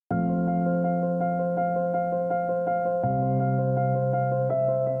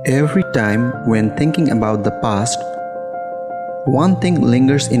Every time when thinking about the past, one thing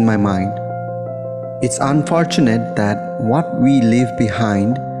lingers in my mind. It's unfortunate that what we leave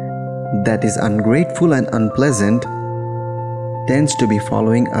behind, that is ungrateful and unpleasant, tends to be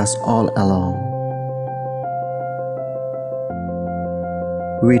following us all along.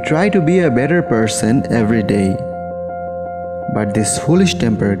 We try to be a better person every day, but this foolish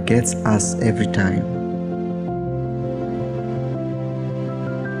temper gets us every time.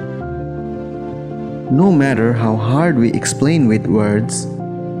 No matter how hard we explain with words,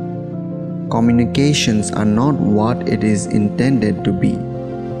 communications are not what it is intended to be.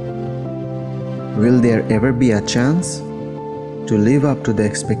 Will there ever be a chance to live up to the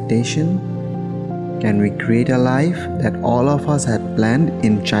expectation? Can we create a life that all of us had planned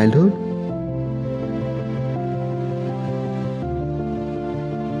in childhood?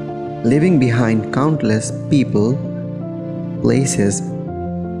 Leaving behind countless people, places,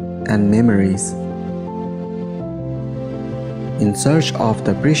 and memories in search of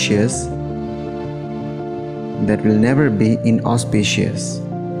the precious that will never be inauspicious.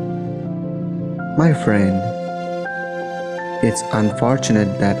 My friend, it's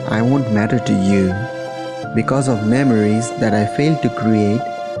unfortunate that I won't matter to you because of memories that I failed to create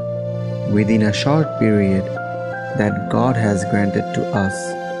within a short period that God has granted to us.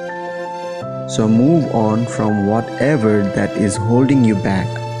 So move on from whatever that is holding you back.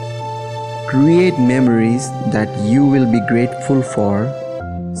 Create memories that you will be grateful for,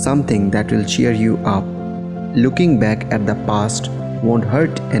 something that will cheer you up. Looking back at the past won't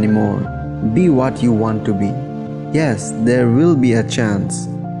hurt anymore. Be what you want to be. Yes, there will be a chance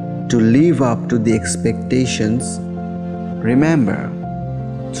to live up to the expectations. Remember,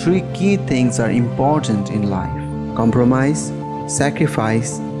 3 key things are important in life: compromise,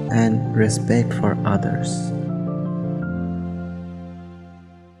 sacrifice, and respect for others.